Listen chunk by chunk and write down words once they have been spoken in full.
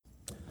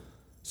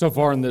So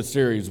far in this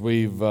series,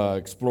 we've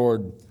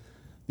explored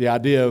the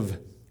idea of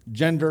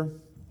gender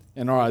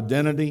and our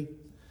identity,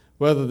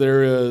 whether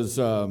there is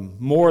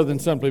more than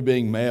simply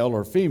being male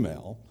or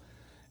female,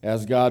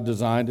 as God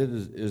designed it,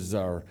 is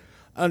our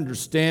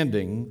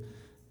understanding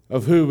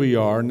of who we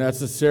are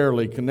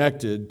necessarily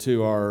connected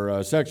to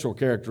our sexual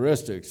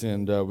characteristics.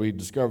 And we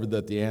discovered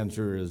that the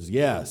answer is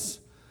yes,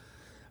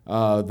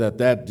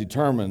 that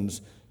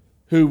determines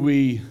who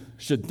we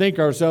should think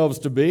ourselves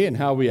to be and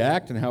how we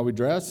act and how we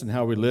dress and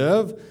how we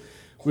live.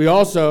 We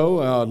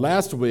also,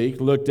 last week,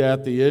 looked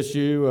at the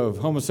issue of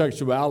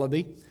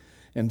homosexuality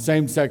and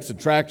same-sex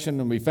attraction,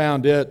 and we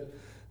found it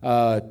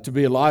to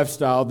be a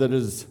lifestyle that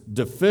is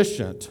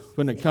deficient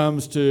when it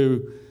comes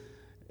to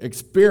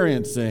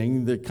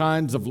experiencing the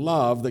kinds of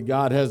love that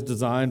God has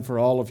designed for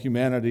all of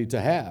humanity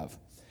to have.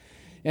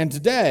 And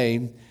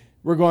today,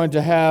 we're going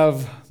to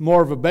have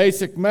more of a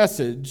basic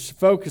message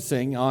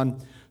focusing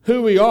on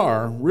who we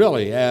are,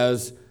 really,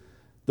 as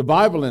the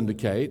Bible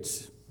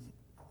indicates,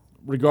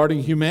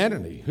 regarding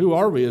humanity. Who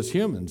are we as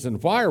humans,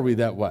 and why are we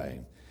that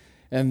way?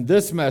 And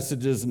this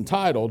message is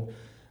entitled,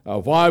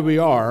 Why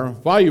You Are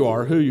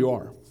Who You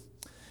Are.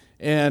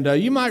 And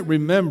you might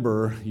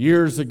remember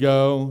years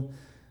ago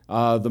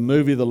the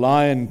movie The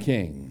Lion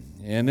King.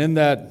 And in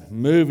that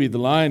movie, The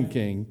Lion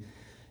King,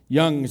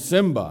 young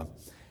Simba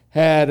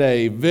had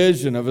a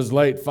vision of his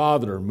late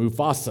father,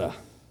 Mufasa.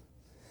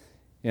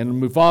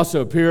 And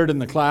Mufasa appeared in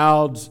the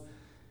clouds,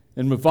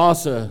 and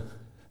Mufasa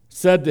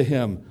said to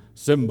him,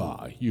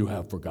 "Simba, you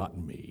have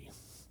forgotten me."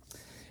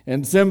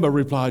 And Simba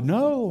replied,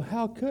 "No,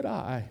 how could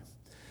I?"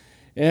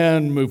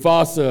 And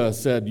Mufasa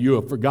said, "You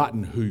have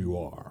forgotten who you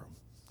are,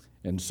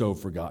 and so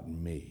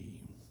forgotten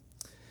me."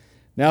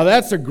 Now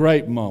that's a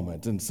great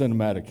moment in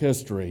cinematic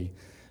history,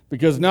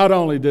 because not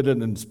only did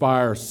it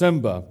inspire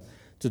Simba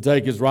to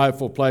take his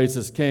rightful place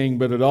as king,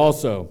 but it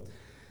also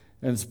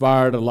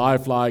inspired a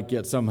lifelike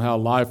yet somehow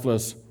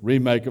lifeless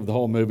remake of the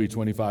whole movie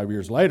 25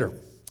 years later.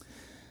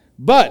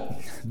 But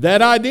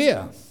that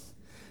idea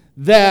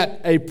that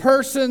a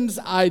person's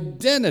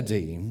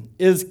identity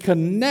is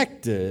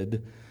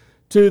connected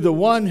to the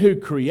one who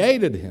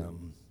created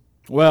him,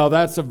 well,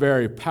 that's a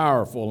very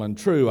powerful and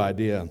true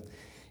idea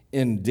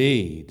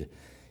indeed.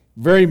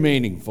 Very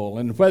meaningful.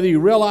 And whether you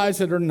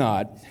realize it or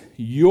not,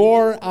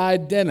 your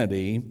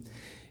identity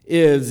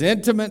is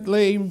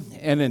intimately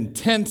and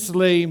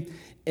intensely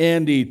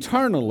and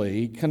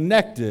eternally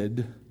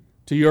connected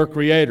to your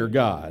Creator,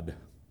 God.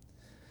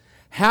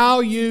 How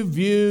you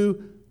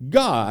view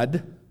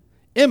God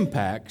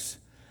impacts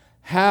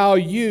how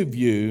you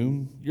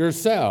view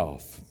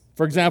yourself.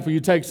 For example, you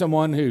take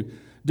someone who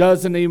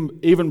doesn't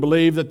even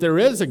believe that there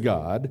is a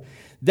God,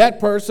 that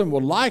person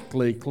will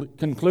likely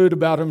conclude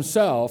about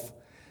himself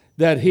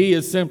that he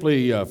is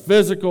simply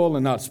physical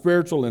and not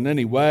spiritual in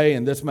any way,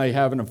 and this may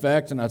have an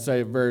effect, and I'd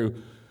say it very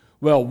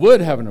well would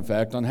have an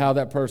effect on how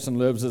that person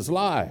lives his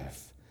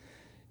life.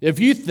 If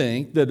you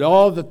think that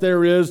all that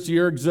there is to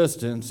your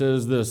existence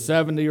is the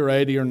 70 or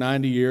 80 or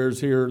 90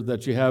 years here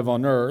that you have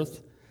on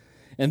earth,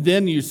 and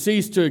then you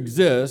cease to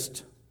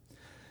exist,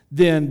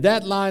 then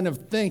that line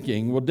of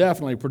thinking will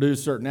definitely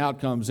produce certain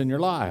outcomes in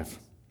your life.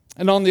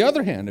 And on the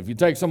other hand, if you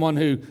take someone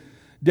who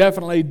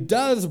definitely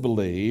does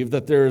believe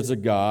that there is a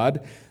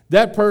God,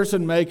 that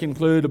person may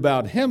conclude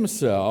about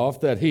himself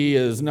that he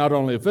is not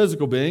only a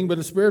physical being, but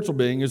a spiritual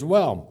being as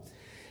well.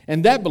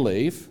 And that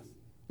belief,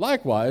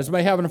 likewise,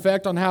 may have an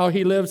effect on how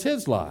he lives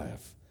his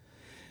life.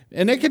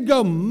 And it could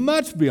go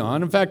much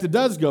beyond, in fact, it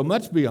does go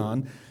much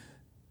beyond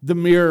the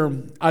mere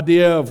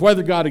idea of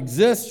whether God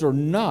exists or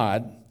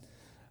not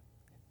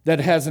that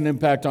has an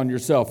impact on your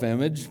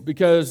self-image,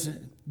 because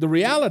the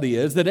reality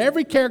is that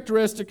every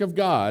characteristic of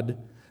God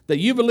that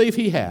you believe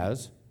he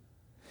has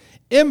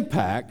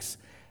impacts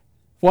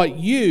what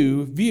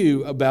you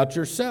view about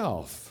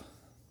yourself.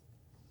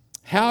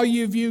 How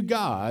you view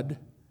God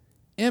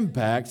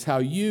impacts how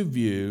you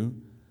view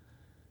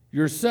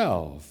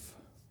yourself.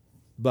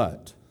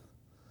 But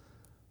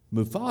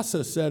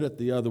Mufasa said it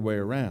the other way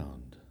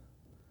around,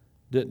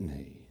 didn't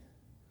he?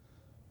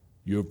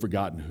 You have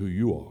forgotten who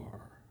you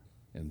are,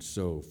 and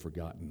so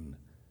forgotten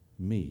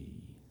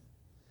me,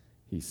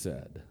 he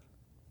said.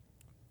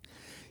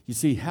 You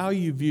see, how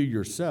you view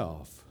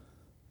yourself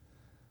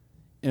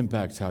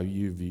impacts how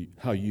you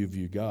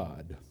view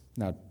God.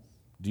 Now,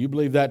 do you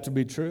believe that to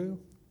be true?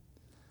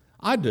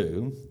 I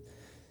do.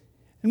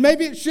 And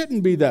maybe it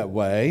shouldn't be that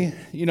way.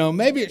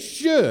 Maybe it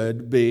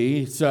should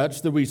be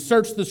such that we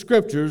search the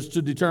Scriptures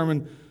to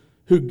determine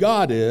who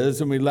God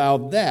is, and we allow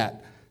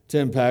that to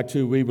impact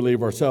who we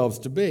believe ourselves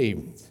to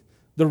be.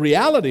 The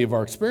reality of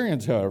our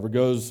experience, however,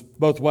 goes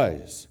both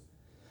ways.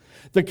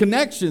 The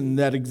connection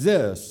that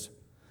exists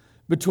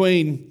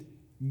between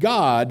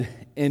God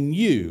and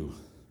you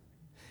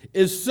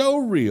is so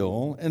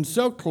real and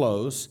so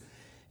close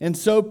and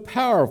so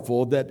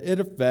powerful that it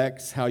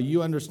affects how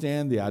you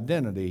understand the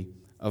identity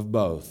of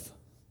both.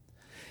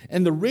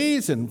 And the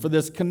reason for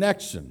this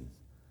connection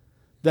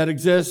that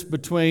exists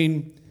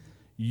between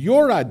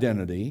your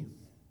identity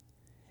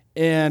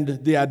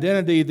and the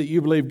identity that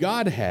you believe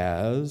God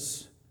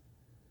has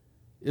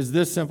is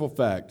this simple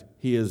fact: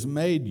 He has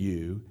made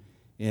you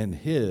in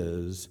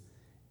His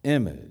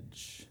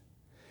image.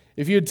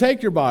 If you'd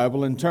take your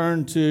Bible and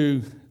turn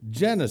to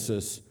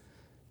Genesis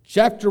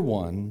chapter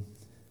 1,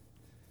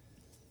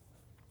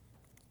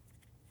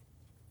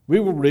 we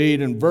will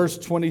read in verse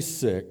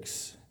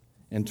 26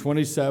 and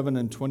 27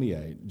 and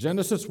 28.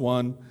 Genesis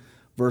 1,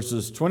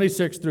 verses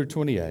 26 through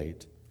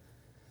 28.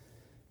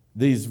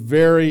 These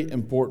very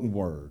important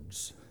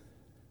words.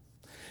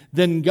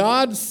 Then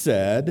God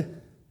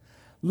said,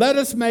 "Let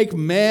us make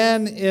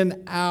man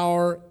in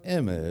our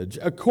image,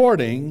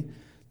 according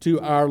to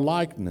our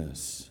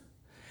likeness.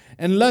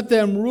 And let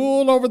them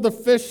rule over the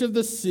fish of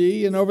the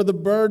sea, and over the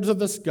birds of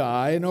the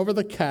sky, and over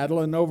the cattle,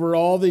 and over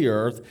all the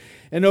earth,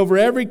 and over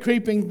every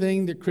creeping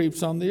thing that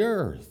creeps on the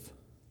earth."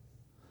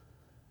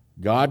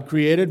 God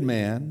created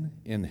man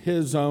in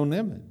His own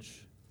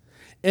image.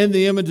 In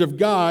the image of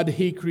God,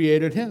 He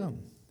created him.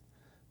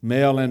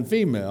 Male and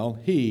female,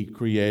 He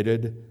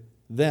created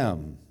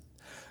them.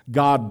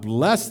 God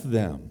blessed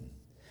them,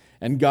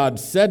 and God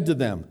said to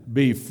them,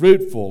 "Be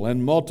fruitful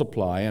and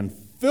multiply, and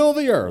fill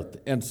the earth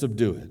and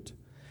subdue it,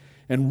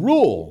 and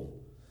rule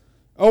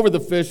over the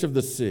fish of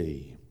the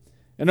sea,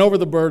 and over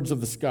the birds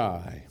of the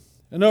sky,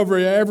 and over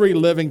every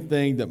living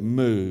thing that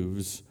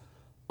moves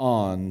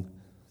on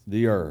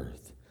the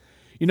earth."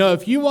 You know,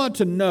 if you want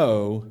to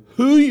know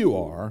who you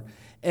are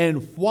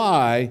and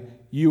why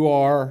you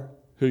are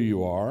who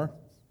you are,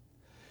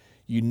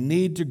 you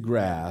need to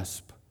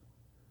grasp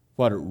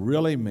what it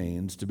really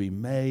means to be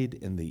made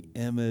in the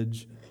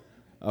image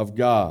of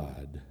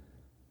God.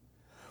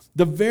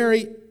 The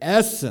very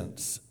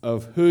essence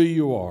of who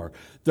you are,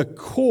 the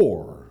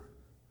core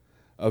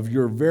of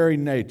your very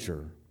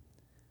nature,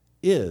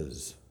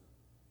 is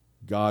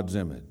God's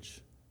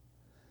image.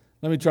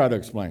 Let me try to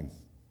explain.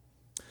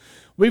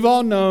 We've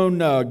all known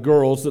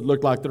girls that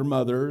look like their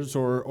mothers,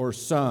 or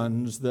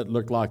sons that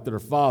look like their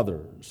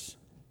fathers.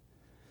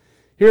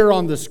 Here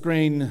on the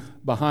screen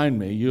behind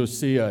me, you'll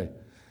see a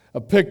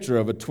picture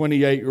of a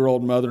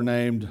 28-year-old mother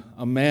named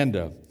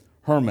Amanda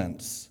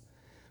Hermans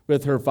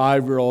with her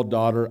 5-year-old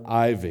daughter,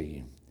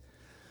 Ivy.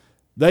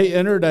 They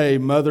entered a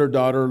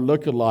mother-daughter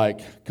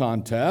look-alike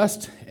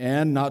contest,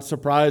 and not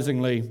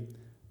surprisingly,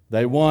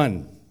 they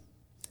won.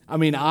 I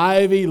mean,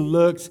 Ivy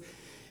looks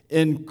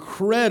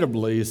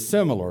incredibly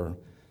similar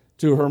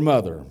to her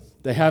mother.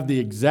 They have the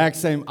exact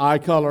same eye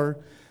color,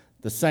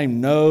 the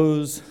same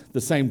nose,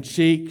 the same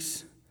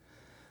cheeks,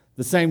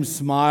 the same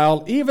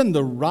smile, even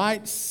the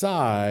right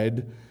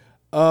side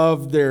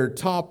of their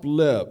top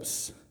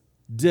lips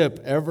dip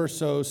ever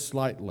so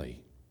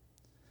slightly.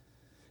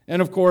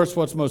 And of course,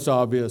 what's most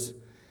obvious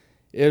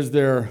is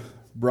their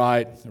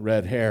bright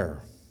red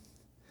hair.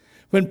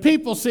 When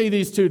people see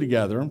these two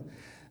together,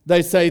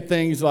 they say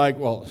things like,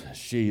 "Well,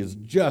 she is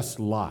just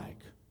like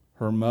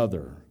her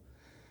mother."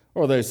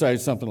 Or they say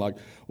something like,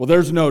 "Well,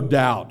 there's no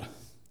doubt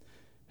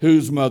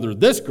whose mother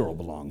this girl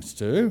belongs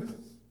to."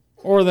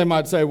 Or they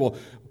might say, "Well,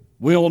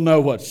 we'll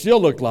know what she'll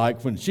look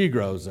like when she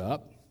grows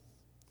up."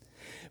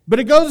 But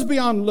it goes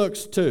beyond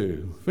looks,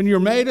 too. When you're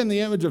made in the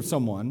image of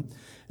someone,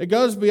 it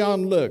goes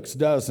beyond looks,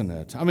 doesn't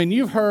it? I mean,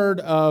 you've heard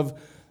of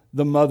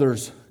the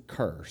mother's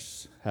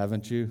curse,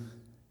 haven't you?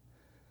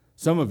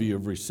 Some of you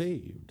have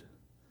received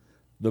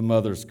the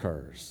mother's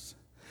curse.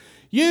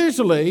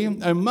 Usually,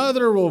 a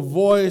mother will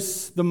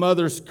voice the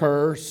mother's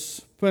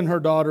curse when her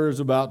daughter is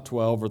about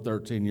 12 or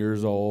 13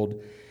 years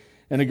old.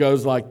 And it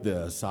goes like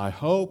this: "I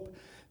hope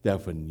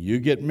that when you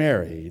get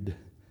married,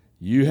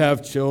 you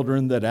have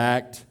children that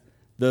act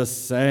the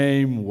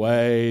same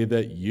way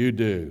that you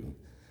do."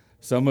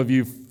 Some of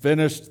you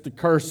finished the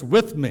curse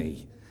with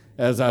me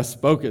as I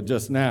spoke it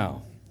just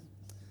now.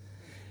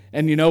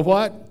 And you know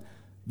what?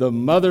 The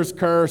mother's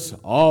curse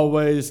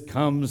always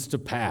comes to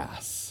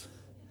pass.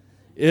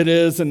 It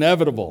is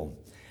inevitable.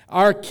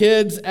 Our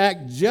kids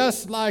act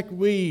just like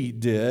we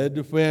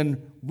did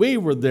when we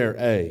were their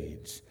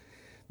age.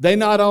 They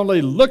not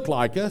only look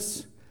like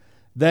us,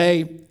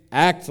 they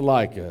act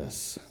like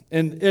us.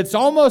 And it's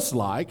almost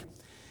like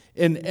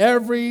in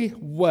every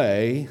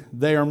way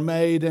they are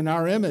made in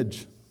our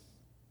image.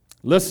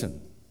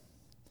 Listen,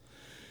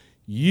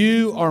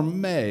 you are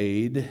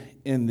made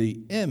in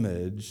the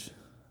image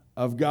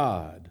of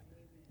God.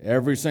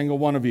 Every single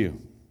one of you.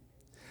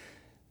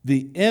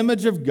 The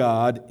image of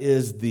God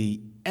is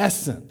the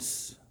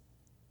essence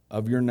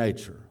of your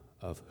nature,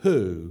 of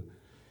who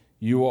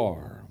you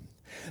are.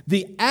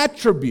 The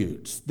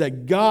attributes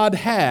that God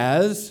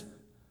has,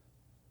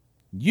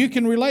 you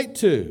can relate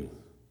to.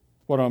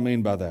 What do I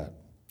mean by that?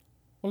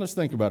 Well, let's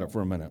think about it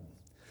for a minute.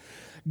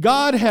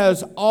 God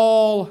has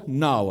all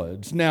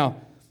knowledge. Now,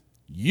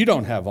 you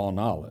don't have all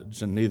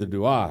knowledge, and neither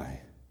do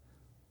I.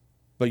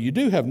 But you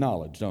do have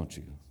knowledge, don't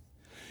you?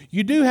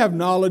 You do have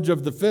knowledge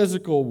of the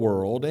physical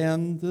world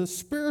and the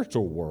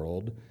spiritual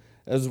world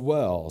as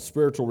well,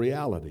 spiritual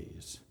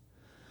realities.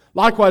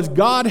 Likewise,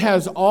 God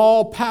has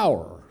all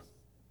power.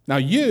 Now,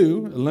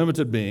 you, a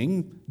limited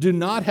being, do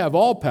not have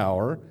all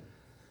power,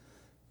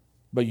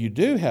 but you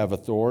do have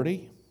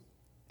authority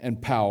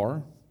and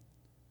power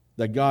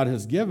that God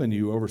has given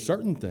you over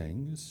certain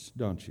things,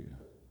 don't you?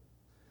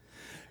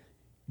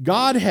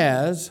 God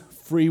has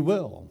free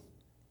will,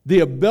 the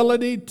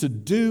ability to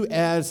do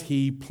as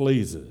he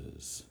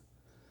pleases.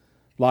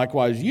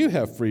 Likewise, you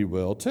have free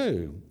will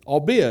too,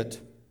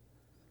 albeit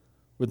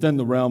within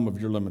the realm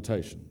of your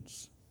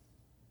limitations.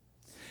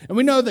 And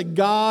we know that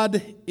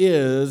God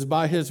is,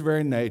 by his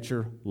very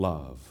nature,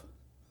 love.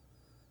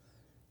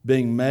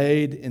 Being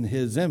made in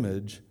his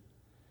image,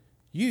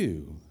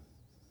 you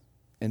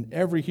and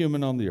every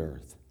human on the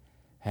earth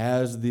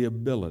has the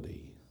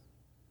ability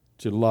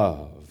to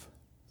love.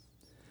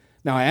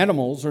 Now,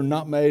 animals are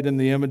not made in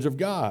the image of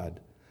God.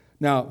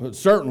 Now,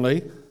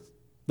 certainly,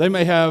 they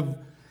may have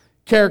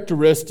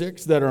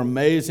characteristics that are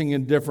amazing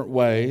in different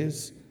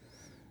ways,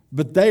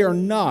 but they are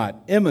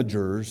not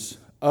imagers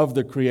of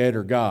the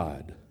Creator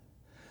God.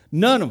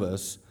 None of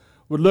us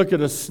would look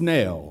at a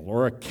snail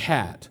or a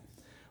cat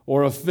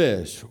or a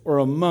fish or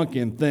a monkey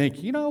and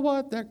think, you know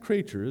what, that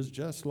creature is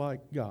just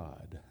like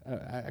God.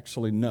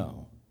 Actually,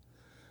 no.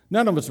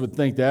 None of us would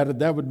think that.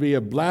 That would be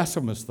a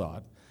blasphemous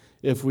thought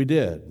if we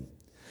did.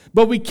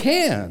 But we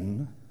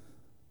can,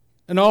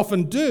 and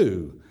often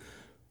do,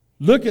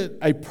 look at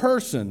a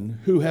person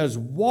who has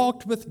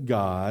walked with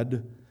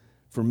God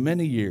for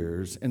many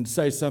years and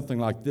say something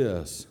like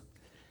this: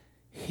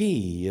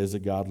 he is a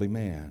godly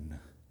man.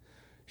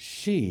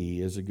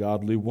 She is a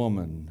godly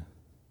woman.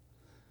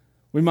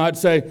 We might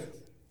say,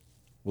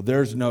 well,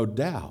 there's no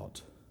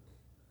doubt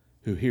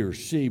who he or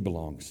she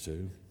belongs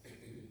to.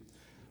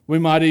 We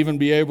might even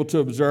be able to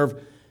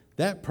observe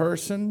that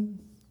person,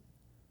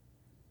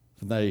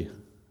 when they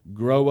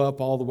grow up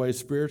all the way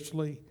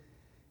spiritually,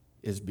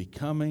 is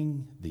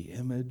becoming the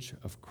image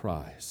of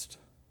Christ.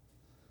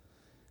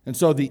 And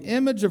so the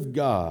image of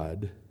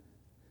God,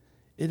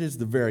 it is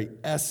the very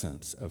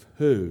essence of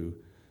who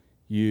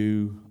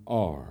you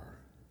are.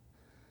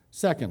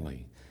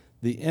 Secondly,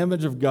 the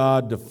image of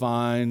God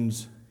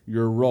defines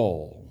your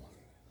role.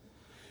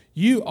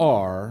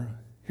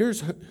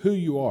 Here's who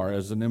you are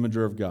as an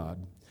imager of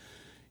God.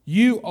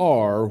 You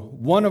are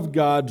one of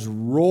God's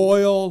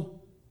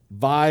royal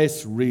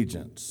vice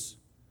regents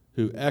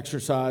who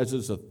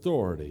exercises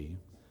authority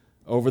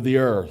over the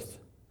earth.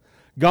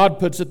 God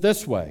puts it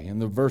this way in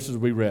the verses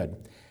we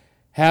read: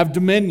 have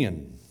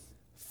dominion,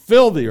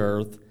 fill the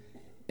earth,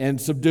 and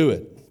subdue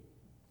it.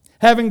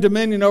 Having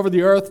dominion over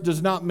the earth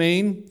does not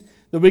mean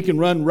that we can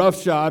run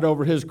roughshod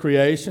over his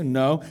creation.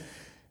 No,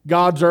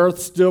 God's earth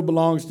still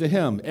belongs to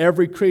him.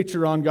 Every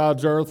creature on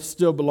God's earth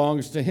still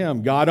belongs to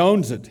him. God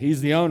owns it.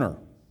 He's the owner.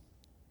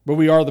 But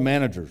we are the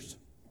managers.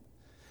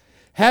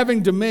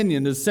 Having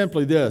dominion is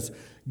simply this: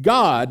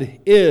 God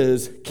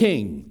is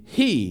king.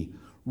 He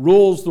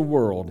rules the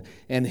world,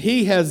 and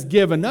he has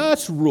given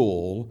us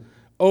rule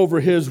over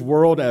his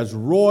world as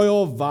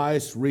royal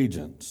vice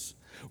regents.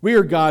 We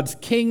are God's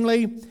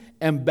kingly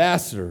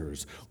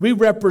ambassadors. We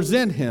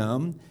represent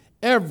him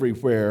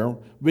everywhere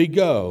we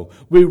go.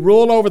 We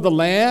rule over the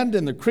land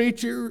and the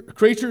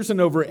creatures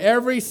and over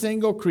every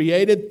single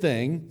created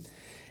thing.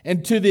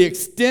 And to the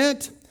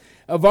extent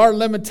of our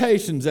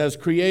limitations as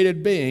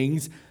created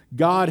beings,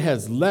 God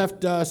has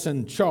left us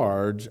in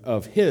charge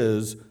of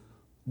his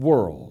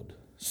world.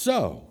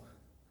 So,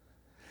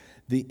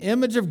 the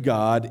image of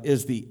God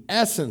is the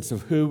essence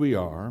of who we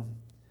are.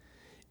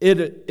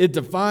 It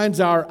defines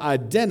our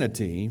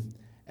identity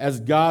as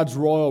God's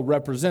royal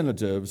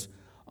representatives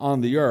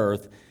on the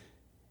earth.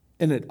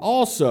 And it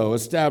also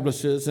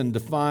establishes and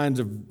defines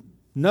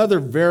another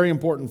very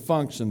important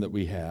function that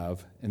we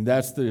have, and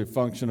that's the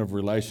function of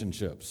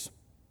relationships.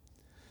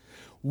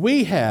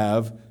 We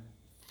have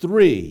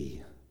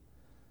 3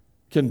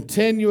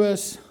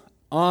 continuous,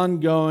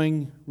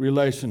 ongoing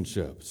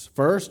relationships.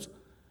 First,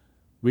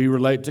 we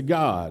relate to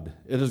God.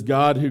 It is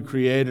God who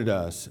created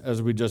us,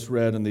 as we just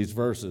read in these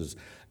verses.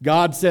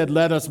 God said,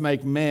 let us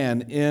make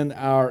man in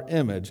our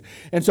image.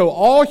 And so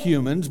all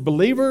humans,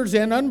 believers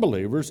and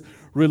unbelievers,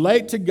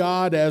 relate to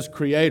God as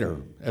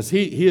creator, as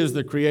he is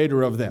the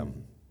creator of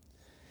them.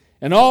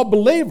 And all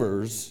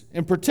believers,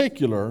 in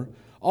particular,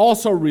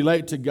 also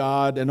relate to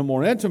God in a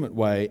more intimate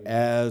way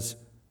as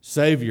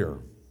Savior.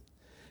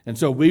 And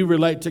so we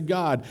relate to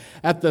God.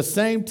 At the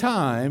same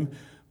time,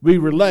 we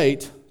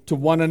relate to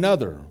one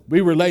another.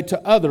 We relate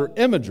to other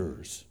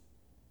imagers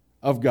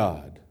of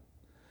God.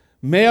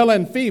 Male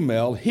and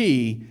female,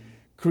 he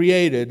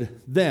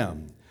created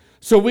them.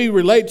 So we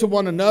relate to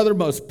one another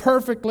most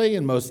perfectly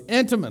and most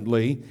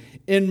intimately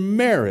in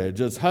marriage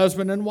as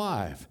husband and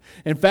wife.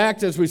 In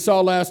fact, as we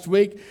saw last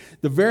week,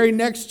 the very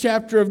next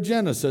chapter of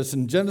Genesis,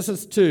 in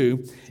Genesis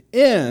 2,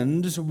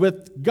 ends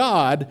with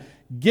God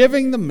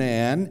giving the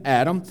man,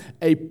 Adam,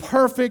 a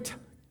perfect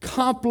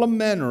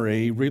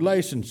complementary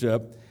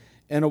relationship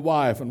and a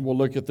wife. And we'll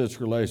look at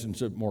this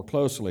relationship more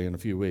closely in a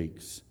few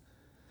weeks.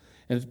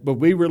 But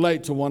we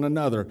relate to one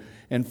another.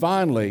 And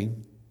finally,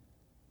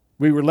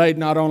 we relate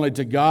not only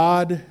to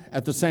God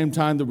at the same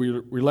time that we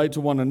relate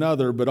to one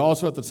another, but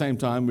also at the same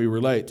time we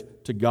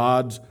relate to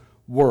God's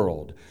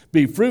world.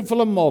 Be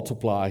fruitful and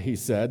multiply, he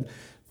said.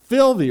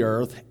 Fill the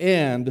earth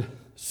and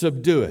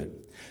subdue it.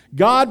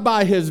 God,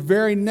 by his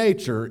very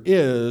nature,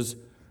 is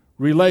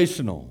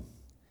relational.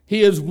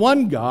 He is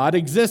one God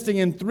existing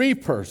in three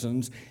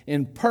persons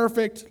in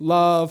perfect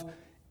love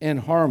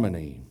and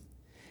harmony.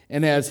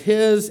 And as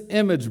His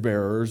image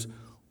bearers,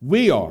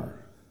 we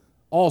are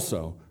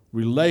also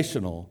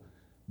relational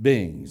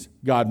beings.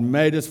 God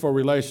made us for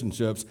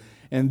relationships.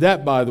 And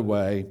that, by the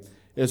way,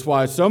 is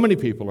why so many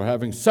people are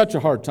having such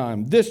a hard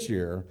time this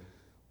year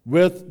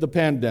with the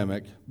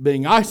pandemic,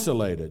 being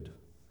isolated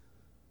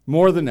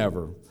more than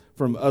ever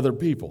from other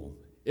people.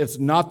 It's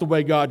not the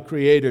way God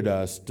created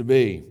us to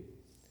be.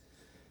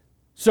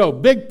 So,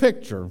 big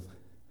picture,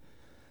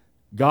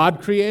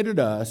 God created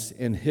us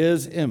in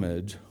His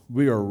image.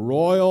 We are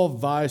royal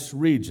vice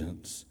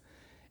regents,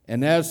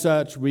 and as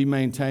such, we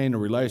maintain a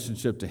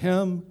relationship to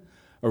Him,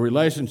 a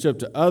relationship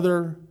to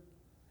other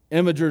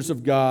imagers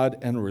of God,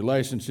 and a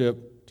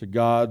relationship to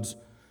God's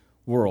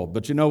world.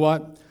 But you know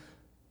what?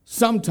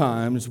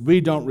 Sometimes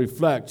we don't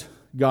reflect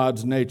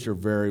God's nature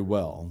very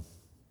well,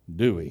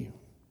 do we?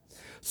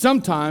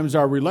 Sometimes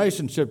our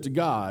relationship to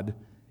God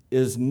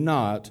is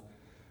not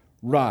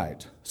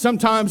right.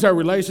 Sometimes our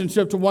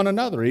relationship to one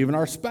another, even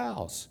our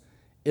spouse,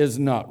 is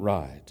not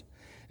right.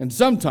 And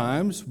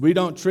sometimes we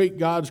don't treat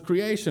God's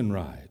creation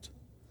right.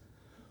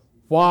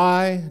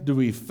 Why do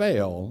we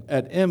fail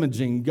at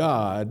imaging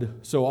God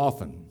so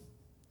often?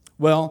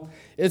 Well,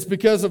 it's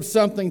because of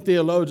something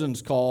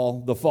theologians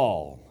call the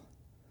fall.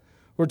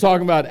 We're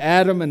talking about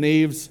Adam and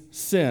Eve's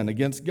sin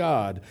against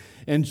God.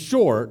 In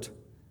short,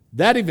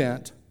 that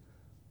event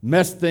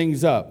messed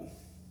things up.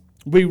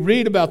 We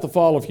read about the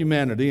fall of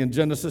humanity in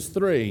Genesis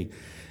 3.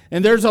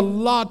 And there's a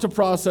lot to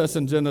process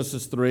in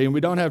Genesis 3, and we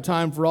don't have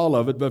time for all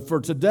of it. But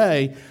for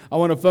today, I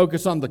want to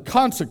focus on the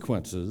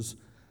consequences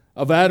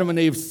of Adam and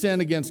Eve's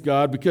sin against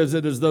God, because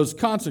it is those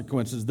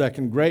consequences that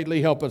can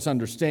greatly help us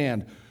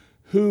understand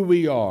who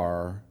we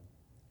are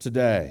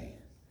today.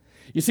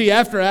 You see,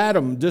 after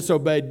Adam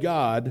disobeyed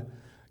God,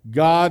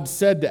 God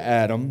said to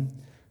Adam,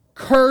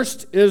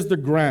 "Cursed is the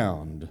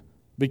ground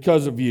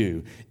because of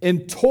you.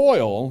 In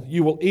toil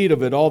you will eat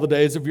of it all the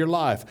days of your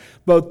life.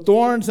 Both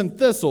thorns and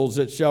thistles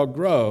it shall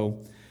grow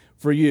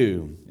for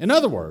you." In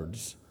other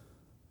words,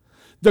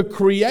 the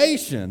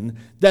creation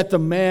that the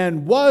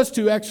man was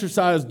to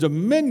exercise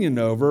dominion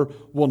over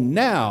will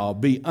now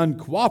be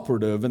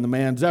uncooperative in the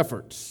man's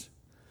efforts.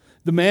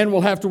 The man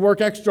will have to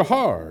work extra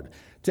hard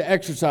to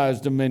exercise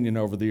dominion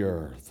over the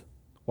earth.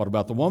 What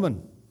about the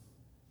woman?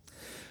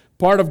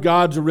 Part of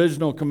God's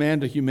original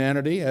command to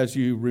humanity, as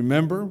you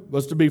remember,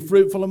 was to be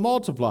fruitful and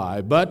multiply.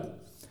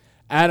 But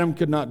Adam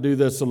could not do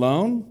this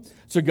alone.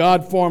 So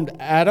God formed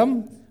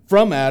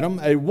from Adam,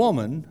 a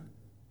woman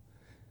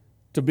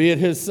to be at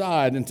his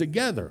side. And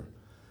together,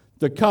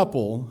 the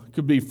couple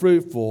could be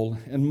fruitful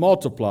and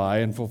multiply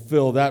and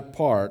fulfill that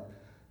part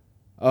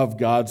of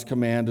God's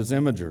command as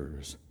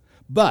imagers.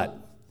 But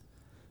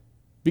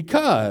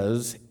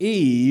because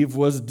Eve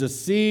was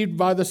deceived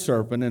by the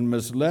serpent and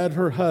misled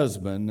her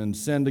husband and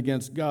sinned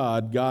against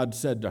God, God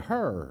said to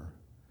her,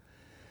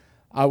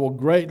 "I will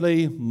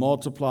greatly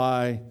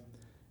multiply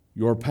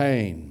your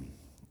pain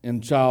in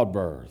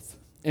childbirth.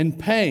 In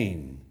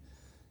pain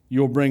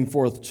you will bring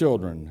forth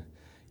children,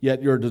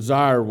 yet your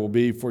desire will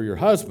be for your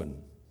husband,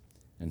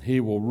 and he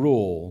will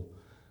rule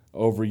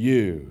over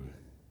you."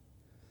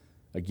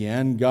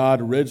 Again, God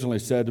originally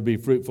said to be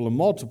fruitful and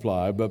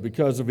multiply, but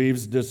because of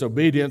Eve's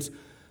disobedience,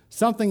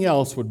 something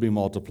else would be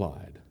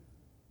multiplied: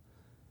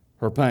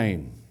 her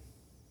pain.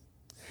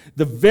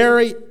 The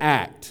very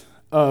act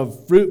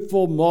of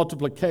fruitful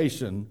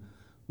multiplication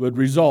would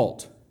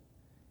result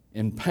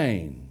in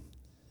pain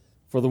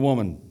for the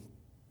woman.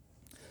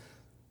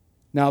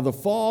 Now, the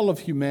fall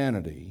of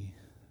humanity,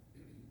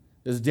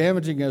 as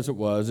damaging as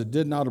it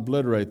did not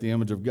obliterate the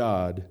image of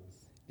God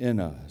in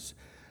us.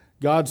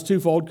 God's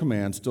twofold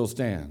command still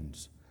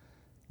stands.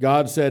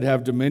 God said,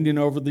 "Have dominion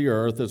over the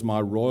earth as my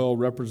royal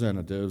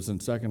representatives."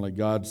 And secondly,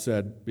 God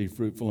said, "Be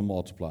fruitful and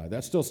multiply."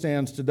 That still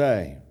stands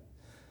today.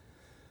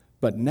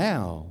 But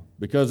now,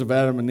 because of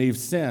Adam and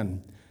Eve's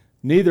sin,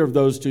 neither of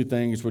those two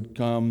things would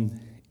come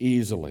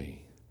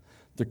easily.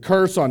 The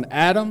curse on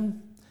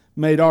Adam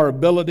made our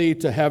ability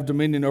to have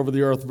dominion over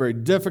the earth very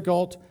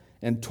difficult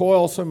and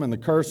toilsome, and the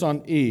curse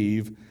on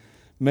Eve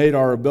made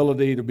our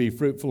ability to be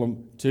fruitful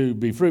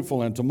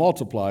and to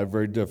multiply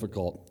very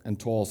difficult and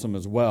toilsome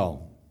as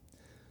well.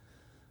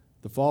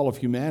 The fall of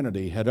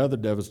humanity had other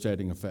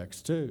devastating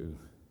effects too.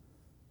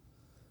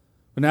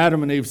 When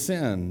Adam and Eve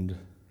sinned,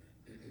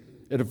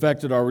 it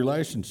affected our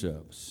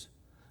relationships.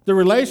 The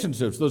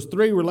relationships, those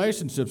three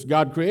relationships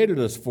God created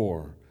us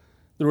for.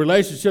 The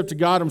relationship to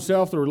God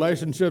Himself, the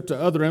relationship to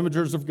other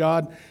imagers of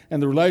God,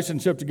 and the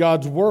relationship to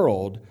God's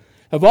world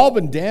have all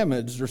been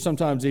damaged or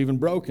sometimes even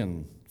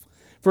broken.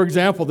 For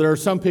example, there are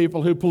some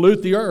people who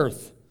pollute the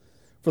earth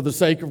for the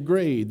sake of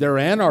greed. There are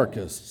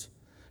anarchists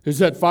who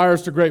set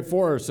fires to great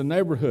forests and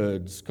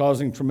neighborhoods,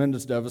 causing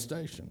tremendous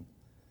devastation.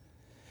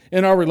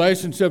 In our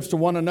relationships to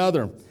one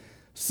another,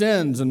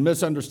 sins and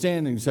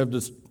misunderstandings have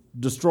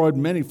destroyed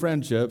many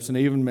friendships and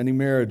even many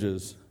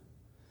marriages.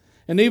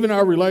 And even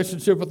our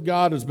relationship with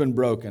God has been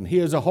broken. He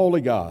is a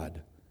holy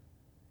God.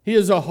 He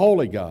is a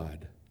holy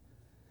God.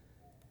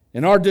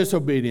 in our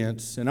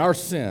disobedience, in our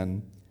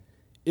sin,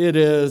 it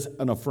is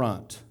an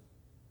affront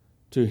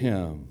to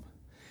Him.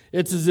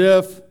 It's as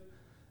if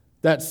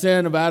that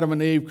sin of Adam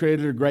and Eve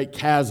created a great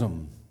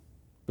chasm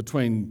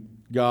between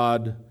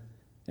God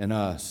and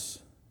us.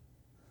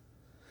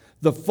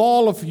 The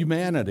fall of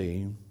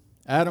humanity,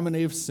 Adam and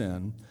Eve's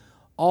sin,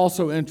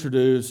 also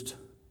introduced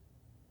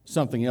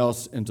something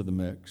else into the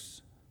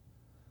mix.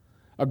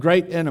 A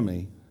great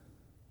enemy,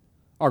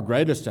 our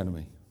greatest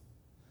enemy,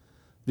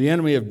 the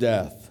enemy of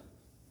death.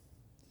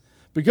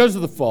 Because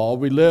of the fall,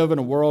 we live in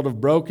a world of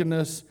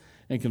brokenness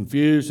and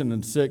confusion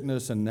and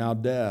sickness and now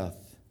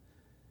death.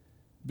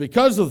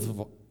 Because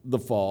of the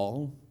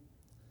fall,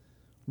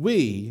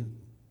 we,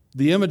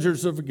 the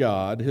imagers of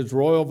God, His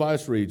royal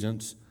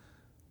vice-regents,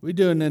 we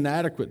do an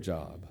inadequate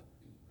job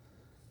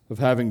of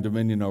having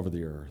dominion over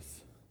the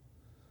earth.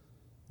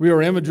 We are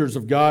imagers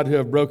of God who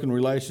have broken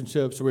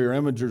relationships. We are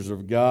imagers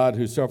of God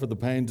who suffer the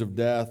pains of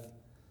death.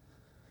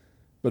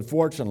 But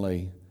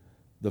fortunately,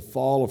 the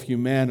fall of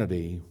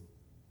humanity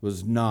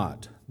was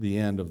not the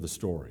end of the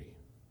story.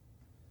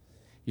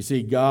 You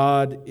see,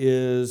 God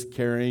is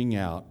carrying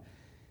out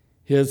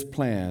His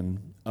plan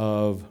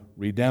of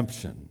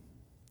redemption.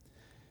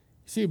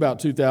 You see, about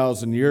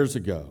 2,000 years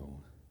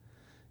ago,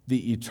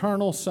 the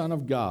eternal Son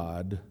of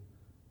God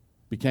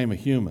became a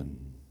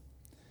human.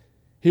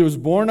 He was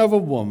born of a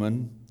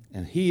woman,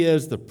 and He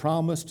is the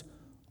promised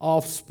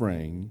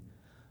offspring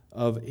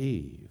of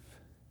Eve.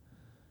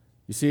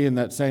 You see, in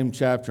that same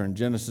chapter in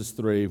Genesis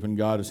 3, when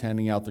God is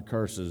handing out the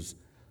curses,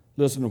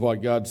 listen to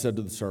what God said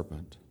to the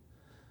serpent.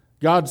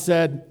 God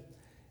said,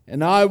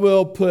 "And I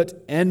will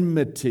put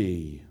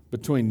enmity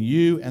between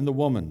you and the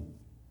woman,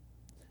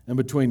 and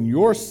between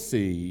your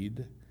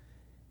seed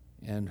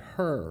and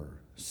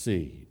her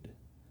seed.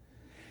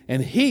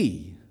 And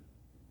he,"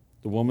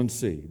 the woman's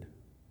seed,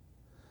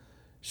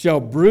 "shall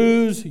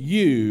bruise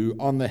you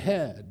on the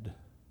head,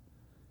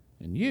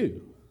 and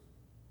you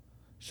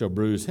shall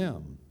bruise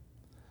him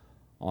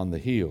on the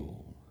heel."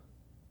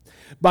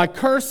 By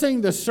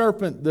cursing the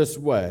serpent this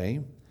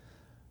way,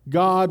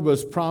 God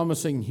was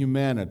promising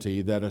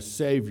humanity that a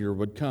Savior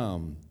would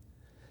come.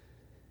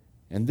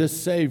 And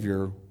this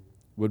Savior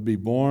would be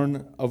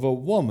born of a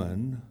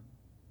woman,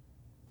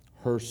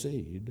 her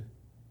seed,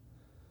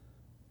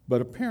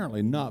 but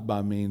apparently not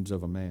by means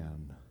of a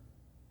man.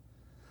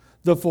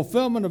 The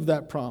fulfillment of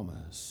that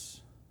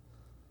promise,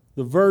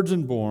 the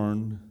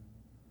virgin-born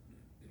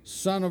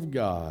Son of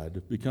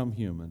God become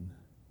human,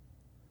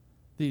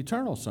 the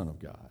eternal Son of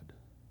God.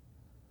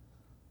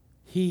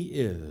 He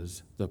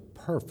is the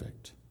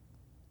perfect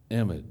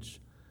image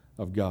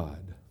of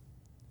God.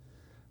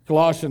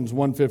 Colossians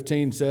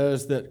 1:15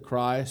 says that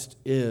Christ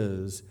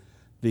is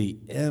the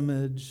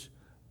image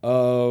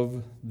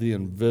of the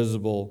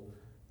invisible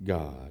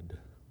God.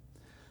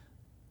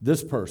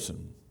 This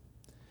person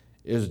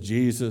is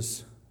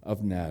Jesus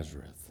of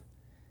Nazareth.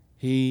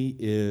 He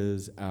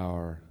is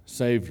our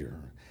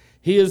Savior.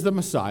 He is the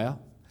Messiah.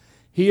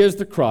 He is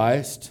the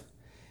Christ.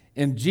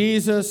 And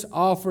Jesus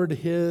offered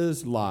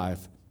His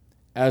life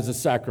as a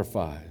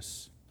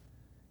sacrifice.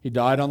 He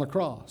died on the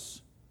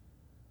cross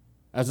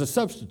as a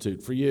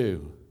substitute for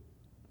you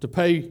to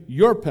pay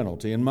your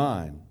penalty and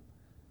mine,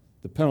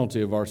 the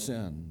penalty of our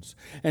sins.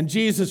 And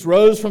Jesus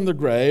rose from the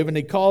grave, and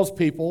He calls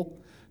people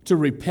to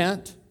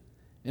repent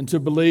and to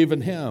believe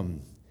in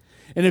Him.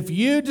 And if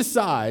you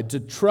decide to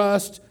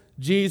trust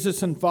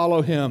Jesus and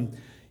follow Him,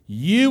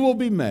 you will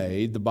be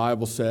made, the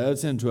Bible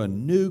says, into a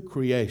new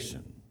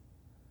creation,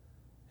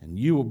 and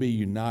you will be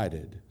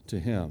united to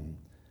Him.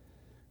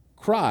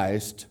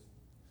 Christ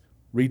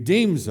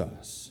redeems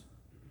us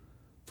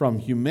from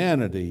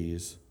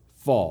humanity's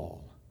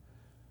fall.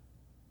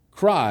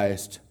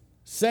 Christ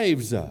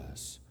saves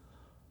us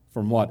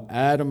from what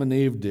Adam and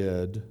Eve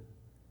did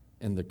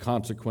and the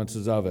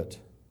consequences of it.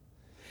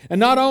 And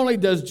not only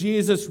does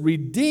Jesus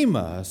redeem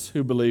us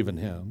who believe in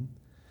Him,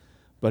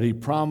 but He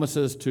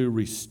promises to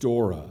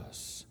restore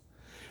us.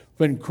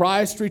 When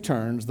Christ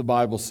returns, the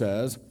Bible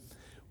says,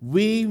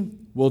 we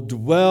will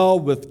dwell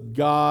with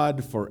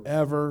God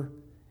forever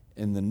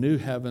in the new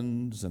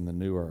heavens and the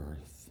new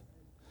earth.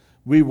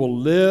 We will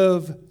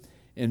live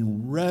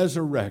in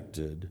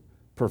resurrected,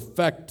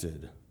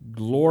 perfected,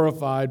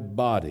 glorified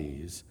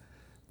bodies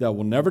that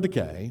will never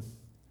decay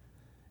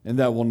and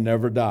that will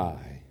never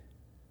die.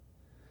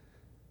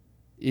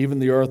 Even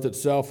the earth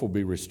itself will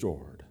be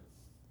restored.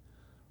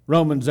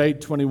 Romans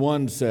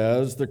 8:21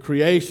 says, the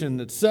creation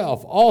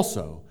itself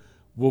also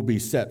will be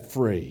set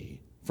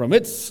free from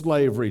its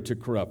slavery to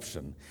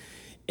corruption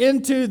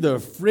into the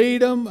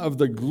freedom of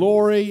the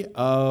glory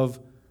of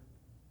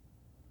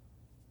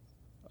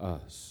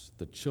us,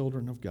 the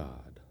children of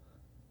God.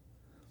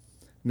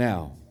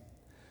 Now,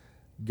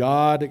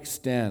 God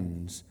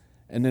extends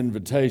an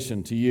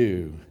invitation to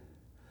you.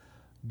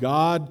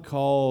 God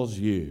calls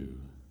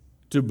you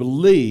to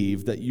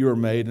believe that you are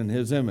made in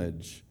His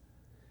image.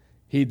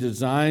 He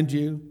designed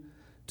you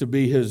to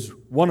be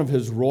one of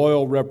His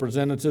royal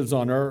representatives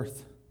on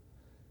earth,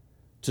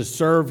 to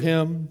serve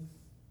Him,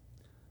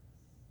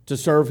 to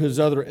serve His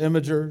other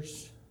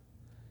imagers,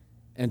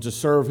 and to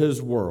serve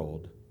His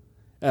world,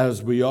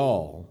 as we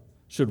all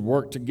should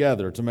work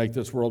together to make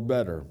this world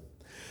better.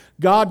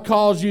 God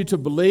calls you to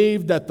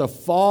believe that the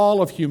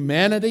fall of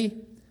humanity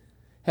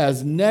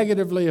has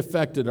negatively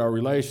affected our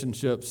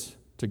relationships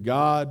to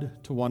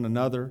God, to one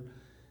another,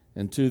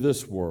 and to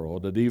this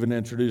world. It even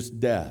introduced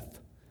death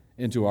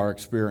into our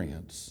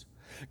experience.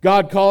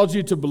 God calls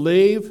you to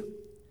believe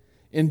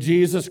in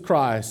Jesus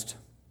Christ,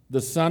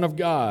 the Son of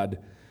God,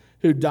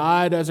 who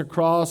died on the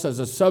cross as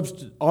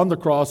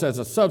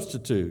a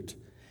substitute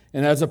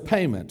and as a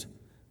payment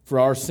for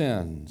our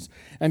sins.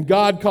 And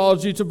God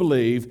calls you to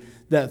believe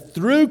that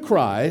through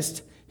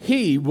Christ,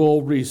 He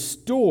will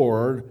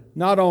restore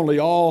not only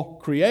all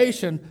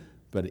creation,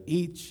 but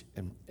each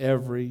and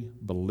every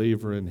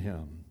believer in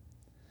Him.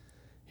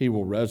 He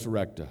will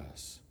resurrect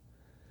us,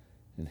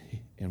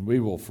 and we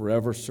will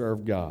forever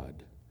serve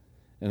God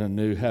in a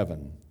new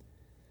heaven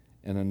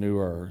and a new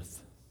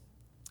earth.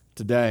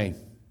 Today,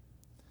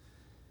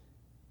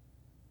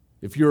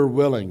 if you're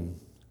willing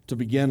to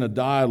begin a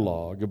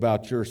dialogue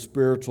about your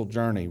spiritual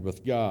journey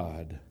with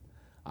God,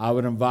 I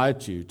would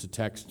invite you to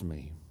text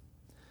me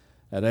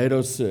at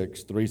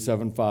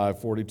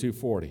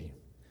 806-375-4240.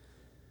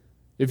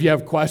 If you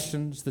have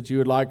questions that you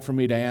would like for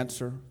me to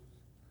answer,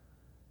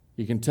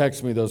 you can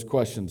text me those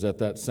questions at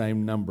that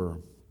same number.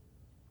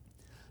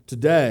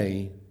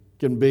 Today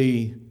can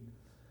be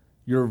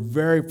your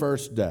very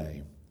first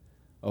day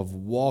of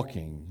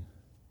walking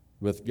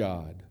with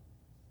God.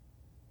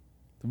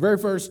 The very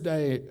first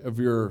day of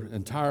your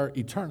entire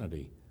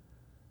eternity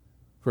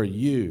where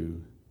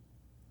you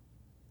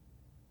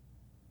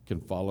can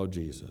follow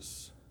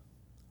Jesus.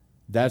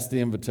 That's the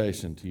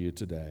invitation to you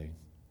today.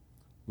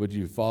 Would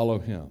you follow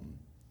Him?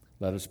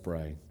 Let us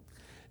pray.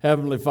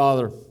 Heavenly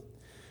Father,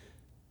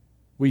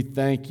 we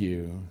thank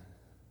You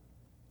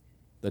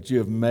that You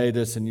have made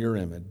us in Your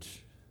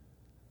image,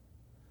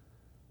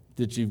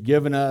 that You've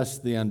given us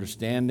the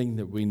understanding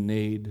that we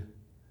need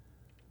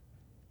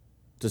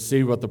to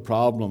see what the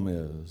problem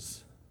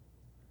is.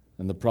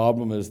 And the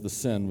problem is the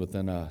sin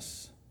within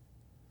us.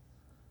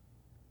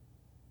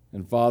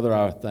 And Father,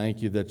 I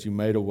thank You that You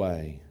made a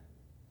way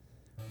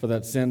for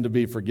that sin to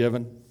be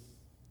forgiven.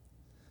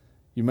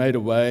 You made a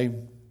way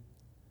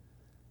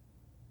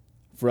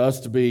for us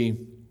to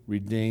be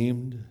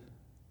redeemed.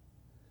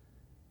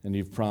 And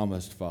You've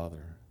promised,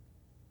 Father,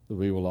 that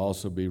we will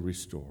also be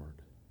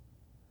restored.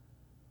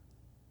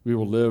 We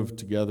will live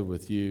together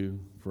with You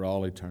for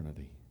all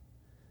eternity.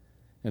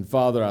 And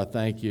Father, I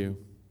thank You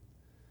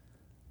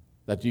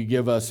that You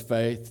give us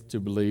faith to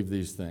believe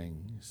these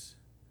things,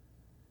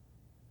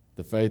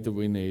 the faith that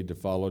we need to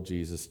follow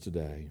Jesus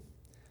today.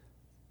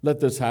 Let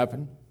this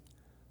happen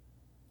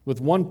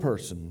with one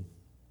person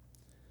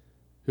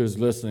who is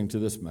listening to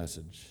this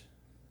message.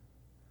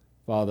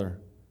 Father,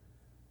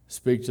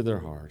 speak to their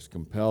hearts,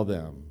 compel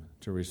them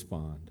to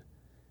respond.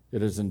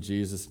 It is in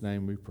Jesus'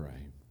 name we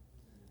pray.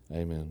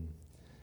 Amen.